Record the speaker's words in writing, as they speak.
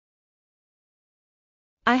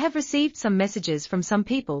I have received some messages from some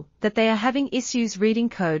people that they are having issues reading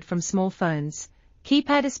code from small phones,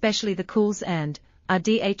 keypad, especially the Coolsand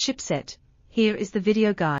RDA chipset. Here is the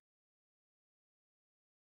video guide.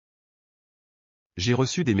 J'ai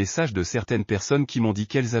reçu des messages de certaines personnes qui m'ont dit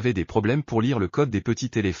qu'elles avaient des problèmes pour lire le code des petits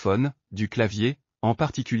téléphones, du clavier, en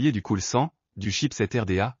particulier du Coolsand, du chipset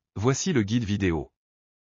RDA. Voici le guide vidéo.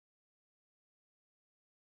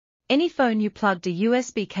 Any phone you plugged a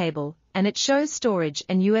USB cable, and it shows storage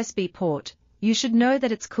and USB port, you should know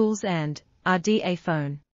that it's Coolsand RDA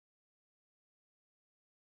phone.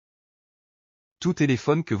 Tout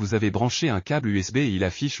téléphone que vous avez branché un câble USB et il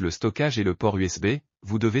affiche le stockage et le port USB,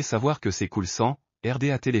 vous devez savoir que c'est Coolsand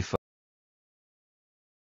RDA téléphone.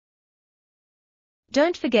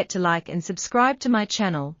 Don't forget to like and subscribe to my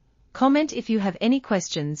channel. Comment if you have any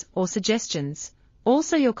questions or suggestions.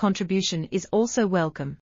 Also, your contribution is also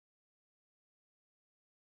welcome.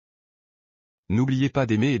 N'oubliez pas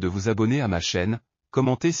d'aimer et de vous abonner à ma chaîne,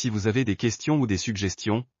 commentez si vous avez des questions ou des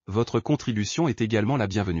suggestions, votre contribution est également la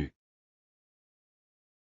bienvenue.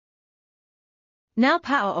 Now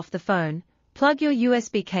power off the phone, plug your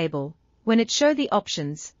USB cable. When it shows the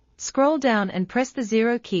options, scroll down and press the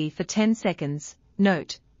 0 key for 10 seconds.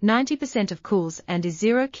 Note, 90% of Coolsand is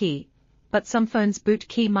 0 key, but some phones' boot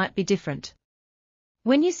key might be different.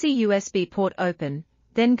 When you see USB port open,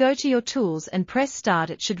 then go to your tools and press start.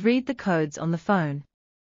 It should read the codes on the phone.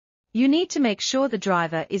 You need to make sure the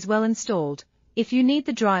driver is well installed. If you need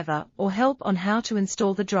the driver or help on how to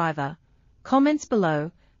install the driver, comments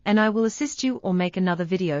below, and I will assist you or make another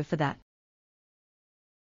video for that.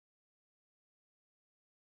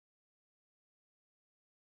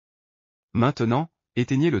 Maintenant,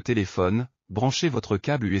 éteignez le téléphone, branchez votre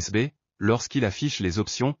câble USB, lorsqu'il affiche les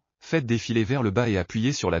options, faites défiler vers le bas et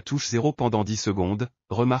appuyez sur la touche 0 pendant 10 secondes.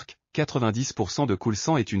 Remarque, 90% de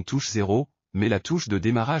Coolsand est une touche 0, mais la touche de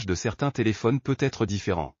démarrage de certains téléphones peut être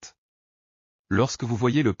différente. Lorsque vous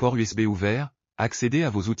voyez le port USB ouvert, accédez à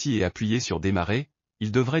vos outils et appuyez sur démarrer,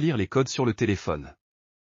 il devrait lire les codes sur le téléphone.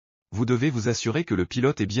 Vous devez vous assurer que le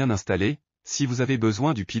pilote est bien installé. Si vous avez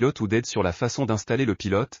besoin du pilote ou d'aide sur la façon d'installer le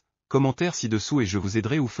pilote, commentaire ci-dessous et je vous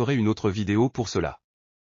aiderai ou ferai une autre vidéo pour cela.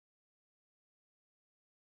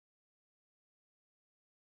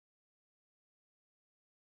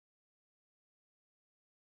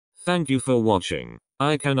 Thank you for watching.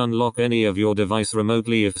 I can unlock any of your device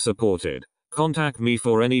remotely if supported. Contact me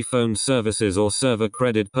for any phone services or server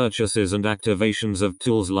credit purchases and activations of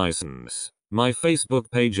tools license. My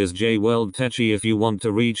Facebook page is jworldtechy if you want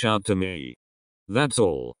to reach out to me. That's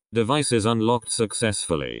all. Device is unlocked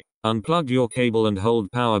successfully. Unplug your cable and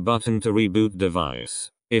hold power button to reboot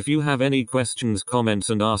device. If you have any questions,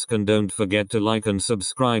 comments and ask, and don't forget to like and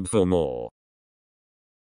subscribe for more.